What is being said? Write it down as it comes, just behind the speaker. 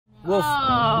Wolf,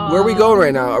 where are we going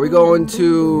right now? Are we going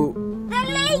to... the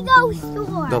Lego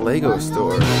store. The Lego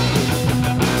store. And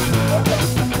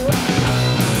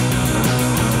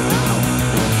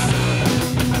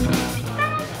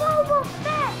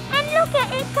look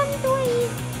at it comes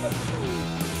with...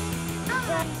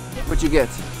 What'd you get?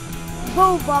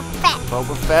 Boba Fett.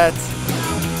 Boba Fett.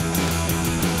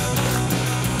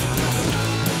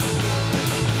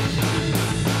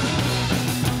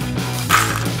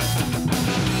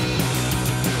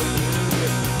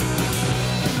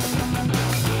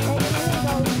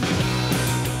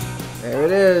 There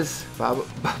it is.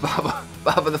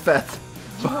 Boba the Fett.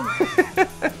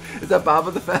 Is that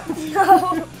Boba the Fett?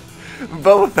 No.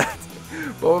 Boba Fett.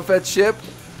 Boba Fett ship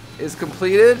is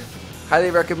completed.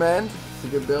 Highly recommend. It's a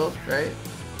good build, right?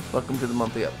 Welcome to the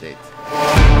monthly update.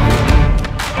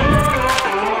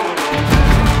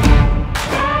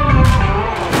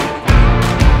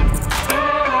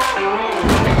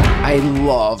 I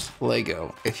love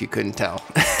Lego, if you couldn't tell.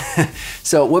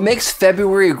 So what makes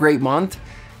February a great month,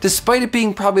 despite it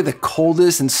being probably the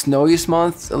coldest and snowiest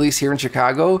month, at least here in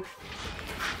Chicago,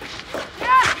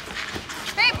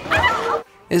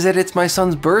 is that it's my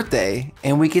son's birthday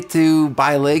and we get to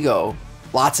buy Lego.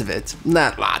 Lots of it.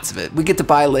 Not lots of it. We get to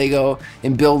buy Lego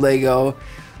and build Lego.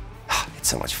 It's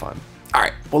so much fun. All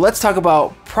right, well, let's talk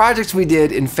about projects we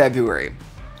did in February.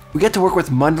 We get to work with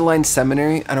Mundelein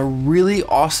Seminary on a really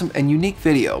awesome and unique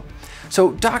video.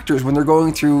 So doctors, when they're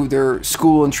going through their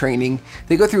school and training,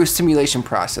 they go through a simulation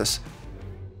process.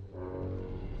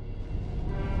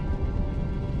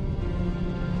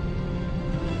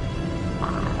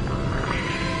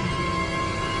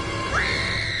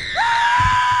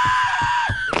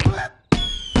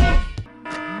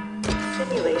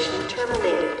 Simulation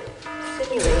terminated.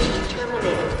 Simulation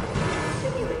terminated.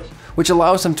 Simulation. Which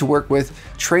allows them to work with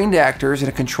trained actors in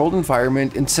a controlled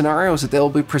environment in scenarios that they'll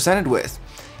be presented with.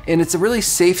 And it's a really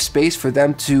safe space for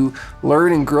them to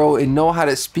learn and grow and know how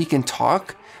to speak and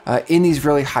talk in these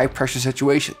really high pressure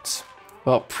situations.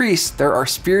 Well, priests, there are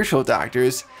spiritual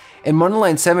doctors, and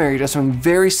Mundelein Seminary does something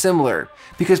very similar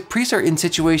because priests are in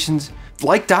situations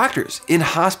like doctors, in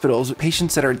hospitals,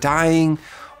 patients that are dying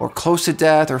or close to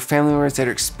death, or family members that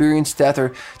experienced death,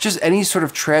 or just any sort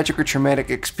of tragic or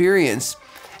traumatic experience.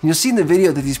 And you'll see in the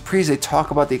video that these priests, they talk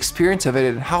about the experience of it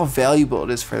and how valuable it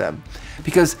is for them.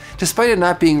 Because despite it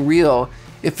not being real,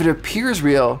 if it appears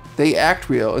real, they act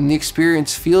real and the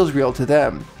experience feels real to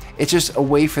them. It's just a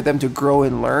way for them to grow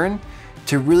and learn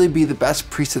to really be the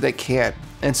best priest that they can.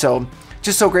 And so,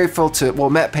 just so grateful to, well,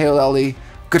 Matt Paolelli,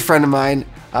 good friend of mine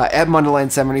at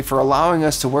Mundelein Seminary, for allowing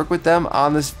us to work with them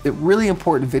on this really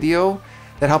important video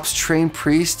that helps train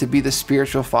priests to be the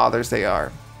spiritual fathers they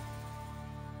are.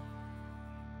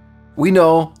 We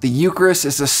know the Eucharist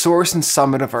is the source and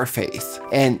summit of our faith,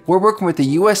 and we're working with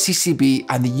the USCCB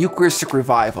on the Eucharistic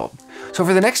Revival. So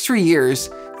for the next 3 years,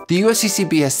 the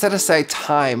USCCB has set aside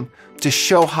time to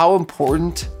show how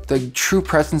important the true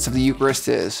presence of the Eucharist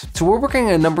is. So we're working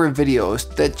on a number of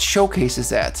videos that showcases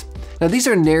that. Now these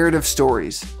are narrative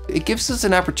stories. It gives us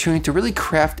an opportunity to really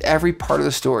craft every part of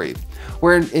the story.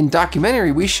 Where in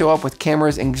documentary, we show up with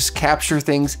cameras and just capture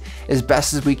things as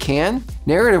best as we can.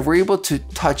 Narrative, we're able to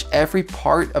touch every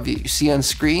part of it you see on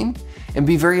screen and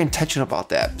be very intentional about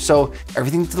that. So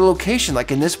everything to the location,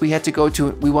 like in this, we had to go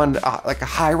to, we wanted like a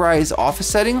high-rise office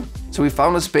setting. So we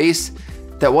found a space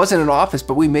that wasn't an office,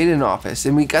 but we made it an office,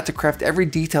 and we got to craft every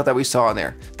detail that we saw in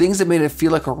there. Things that made it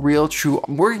feel like a real, true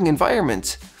working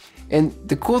environment. And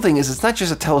the cool thing is, it's not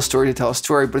just to tell a story,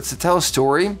 but it's to tell a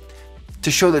story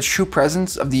to show the true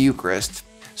presence of the Eucharist.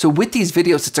 So with these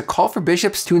videos, it's a call for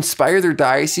bishops to inspire their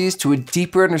dioceses to a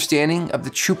deeper understanding of the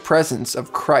true presence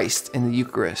of Christ in the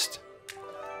Eucharist.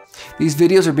 These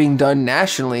videos are being done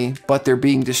nationally, but they're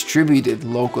being distributed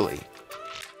locally.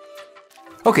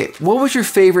 Okay, what was your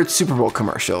favorite Super Bowl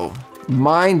commercial?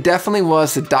 Mine definitely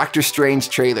was the Doctor Strange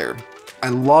trailer. I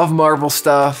love Marvel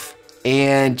stuff,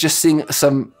 and just seeing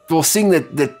some, well, seeing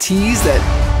the tease that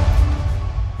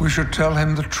we should tell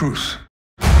him the truth.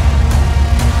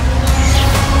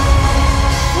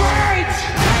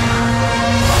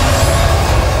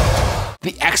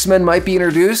 The X-Men might be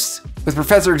introduced with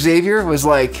Professor Xavier was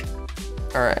like,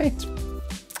 all right,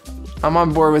 I'm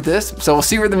on board with this. So we'll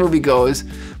see where the movie goes.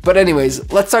 But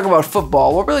anyways, let's talk about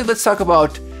football. Well, really, let's talk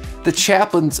about the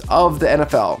chaplains of the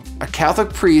NFL, a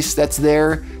Catholic priest that's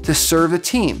there to serve the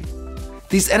team.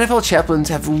 These NFL chaplains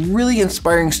have really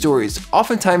inspiring stories.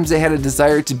 Oftentimes they had a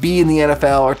desire to be in the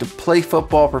NFL or to play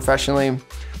football professionally,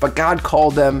 but God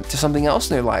called them to something else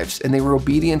in their lives and they were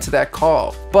obedient to that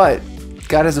call. But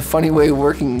God has a funny way of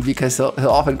working because he'll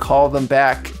often call them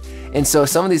back And so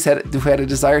some of these who had a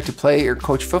desire to play or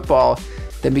coach football,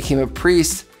 then became a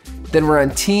priest, then were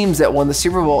on teams that won the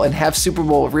Super Bowl and have Super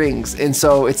Bowl rings. And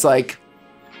so it's like,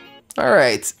 all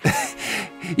right,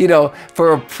 you know,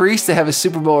 for a priest to have a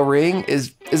Super Bowl ring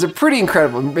is a pretty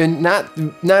incredible and not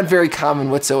very common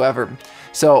whatsoever.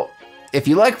 So if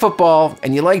you like football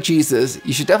and you like Jesus,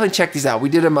 you should definitely check these out. We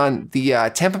did them on the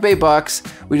Tampa Bay Bucks.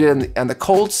 We did them on the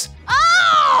Colts.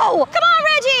 Oh, come on,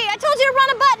 Reggie. I told you to run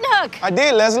a button hook. I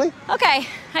did, Leslie. Okay,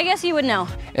 I guess you would know.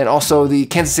 And also the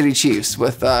Kansas City Chiefs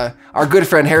with our good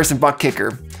friend Harrison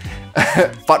Buttkicker.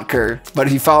 Butker, but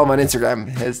if you follow him on Instagram,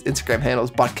 his Instagram handle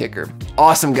is Buttkicker.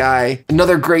 Awesome guy,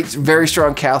 another great, very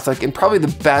strong Catholic, and probably the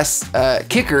best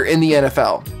kicker in the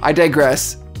NFL. I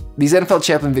digress. These NFL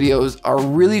chaplain videos are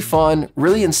really fun,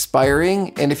 really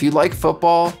inspiring, and if you like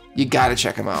football, you gotta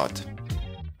check them out.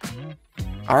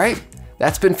 All right,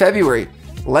 that's been February.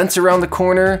 Lent's around the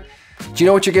corner. Do you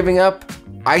know what you're giving up?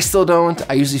 I still don't.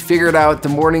 I usually figure it out the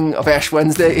morning of Ash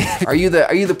Wednesday. Are you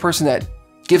the person that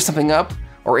gives something up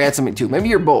or adds something to? Maybe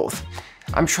you're both.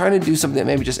 I'm trying to do something that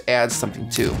maybe just adds something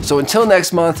too. So until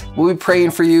next month, we'll be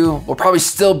praying for you. We'll probably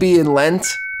still be in Lent.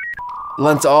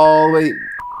 Lent's all the way.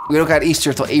 We don't got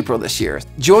Easter till April this year.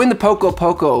 Join the Poco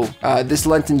Poco, this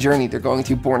Lenten journey they're going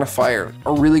through, Born of Fire,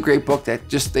 a really great book that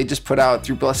they just put out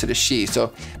through Blessed Is She.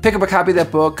 So pick up a copy of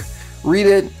that book, read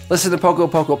it, listen to Poco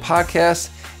Poco podcast,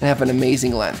 and have an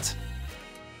amazing Lent.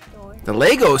 The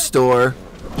Lego store?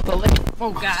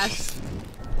 Oh gosh.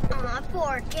 My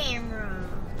poor camera.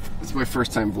 This is my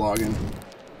first time vlogging.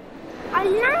 A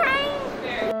line.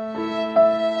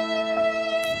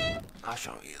 I'll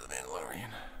show you the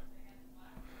Mandalorian.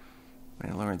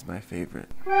 Mandalorian's my favorite.